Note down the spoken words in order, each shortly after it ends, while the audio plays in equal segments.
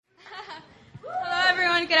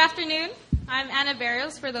good afternoon. I'm Anna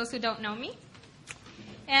Barrios, for those who don't know me.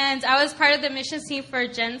 And I was part of the missions team for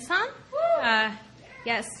Gensan.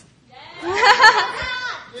 Yes. So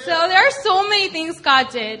there are so many things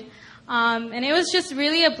God did. And it was just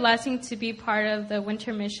really a blessing to be part of the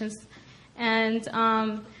winter missions. And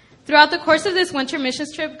throughout the course of this winter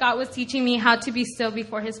missions trip, God was teaching me how to be still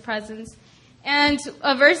before His presence. And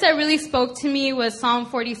a verse that really spoke to me was Psalm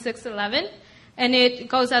 46:11. And it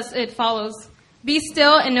goes as it follows. Be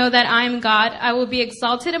still and know that I am God. I will be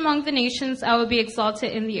exalted among the nations. I will be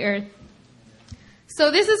exalted in the earth. So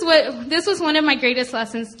this was one of my greatest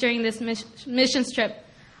lessons during this missions trip.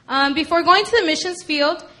 Before going to the missions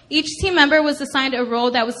field, each team member was assigned a role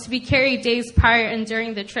that was to be carried days prior and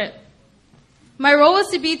during the trip. My role was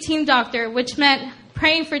to be team doctor, which meant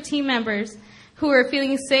praying for team members who were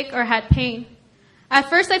feeling sick or had pain. At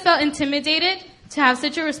first, I felt intimidated to have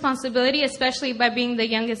such a responsibility, especially by being the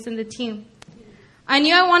youngest in the team. I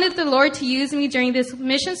knew I wanted the Lord to use me during this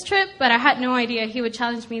missions trip, but I had no idea He would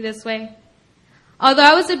challenge me this way. Although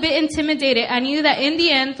I was a bit intimidated, I knew that in the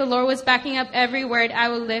end, the Lord was backing up every word I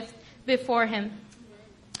would lift before Him.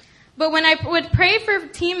 But when I would pray for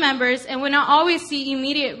team members and would not always see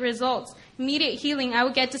immediate results, immediate healing, I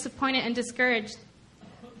would get disappointed and discouraged.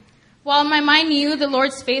 While my mind knew the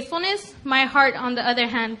Lord's faithfulness, my heart, on the other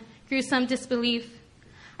hand, grew some disbelief.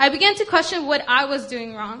 I began to question what I was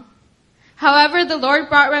doing wrong. However, the Lord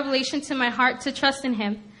brought revelation to my heart to trust in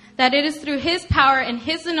Him, that it is through His power and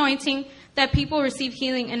His anointing that people receive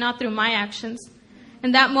healing and not through my actions.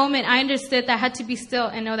 In that moment, I understood that I had to be still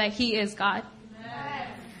and know that He is God. Amen.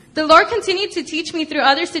 The Lord continued to teach me through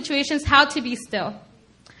other situations how to be still.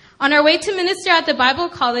 On our way to minister at the Bible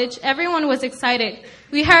college, everyone was excited.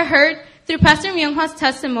 We had heard through Pastor Myunghwa's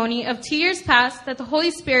testimony of 2 years past that the Holy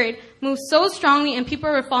Spirit moved so strongly and people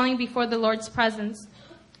were falling before the Lord's presence.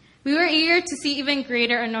 We were eager to see even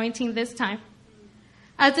greater anointing this time.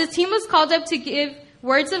 As the team was called up to give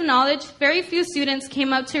words of knowledge, very few students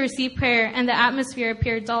came up to receive prayer and the atmosphere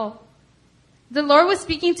appeared dull. The Lord was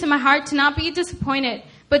speaking to my heart to not be disappointed,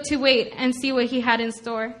 but to wait and see what He had in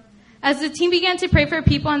store. As the team began to pray for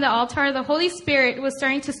people on the altar, the Holy Spirit was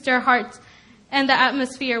starting to stir hearts and the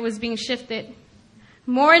atmosphere was being shifted.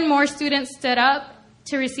 More and more students stood up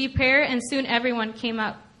to receive prayer and soon everyone came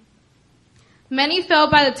up. Many fell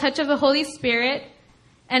by the touch of the Holy Spirit,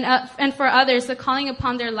 and for others, the calling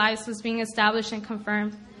upon their lives was being established and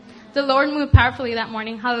confirmed. The Lord moved powerfully that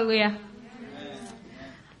morning. Hallelujah.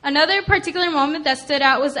 Another particular moment that stood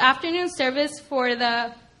out was the afternoon service for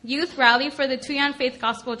the youth rally for the Tuyan Faith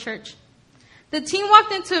Gospel Church. The team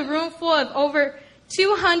walked into a room full of over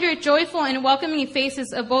 200 joyful and welcoming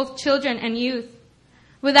faces of both children and youth.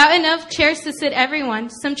 Without enough chairs to sit everyone,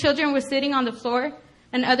 some children were sitting on the floor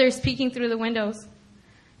and others peeking through the windows.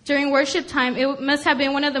 During worship time, it must have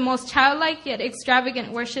been one of the most childlike yet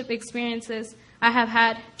extravagant worship experiences I have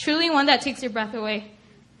had, truly one that takes your breath away.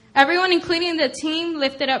 Everyone, including the team,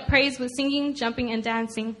 lifted up praise with singing, jumping, and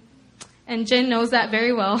dancing. And Jen knows that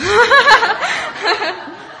very well.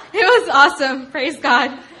 It was awesome. Praise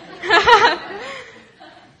God.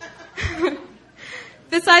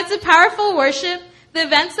 Besides the powerful worship, the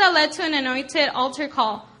events that led to an anointed altar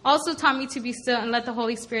call also taught me to be still and let the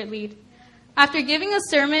Holy Spirit lead. After giving a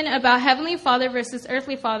sermon about Heavenly Father versus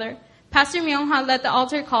Earthly Father, Pastor Myunghwa led the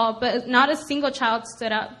altar call, but not a single child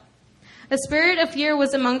stood up. A spirit of fear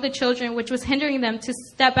was among the children, which was hindering them to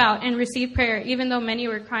step out and receive prayer, even though many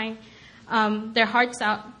were crying their hearts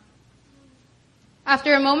out.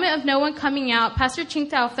 After a moment of no one coming out, Pastor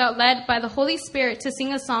Qingtao felt led by the Holy Spirit to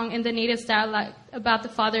sing a song in the native dialect about the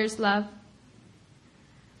Father's love.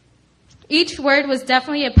 Each word was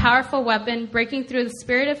definitely a powerful weapon breaking through the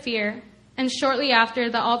spirit of fear, and shortly after,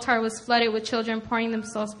 the altar was flooded with children pouring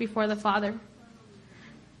themselves before the Father.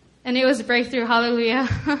 And it was a breakthrough, hallelujah.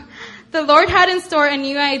 The Lord had in store a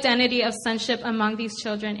new identity of sonship among these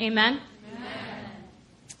children, amen? Amen.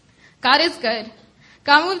 God is good.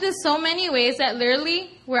 God moved in so many ways that literally,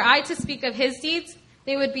 were I to speak of His deeds,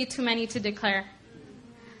 they would be too many to declare.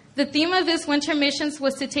 The theme of this winter missions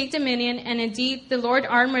was to take dominion, and indeed, the Lord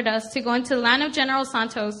armored us to go into the land of General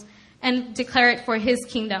Santos and declare it for His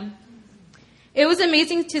kingdom. It was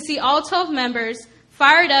amazing to see all 12 members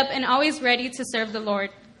fired up and always ready to serve the Lord.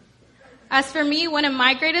 As for me, one of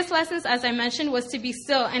my greatest lessons, as I mentioned, was to be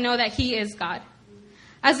still and know that He is God.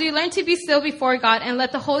 As we learn to be still before God and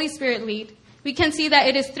let the Holy Spirit lead, we can see that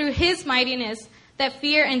it is through His mightiness that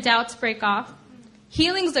fear and doubts break off,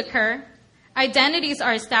 healings occur, identities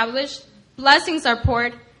are established, blessings are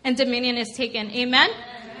poured, and dominion is taken. Amen?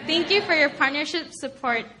 Thank you for your partnership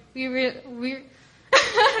support. The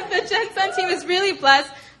Gensan team is really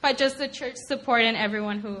blessed but just the church support and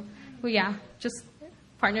everyone who yeah, just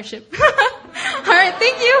partnership. All right,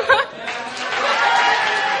 thank you.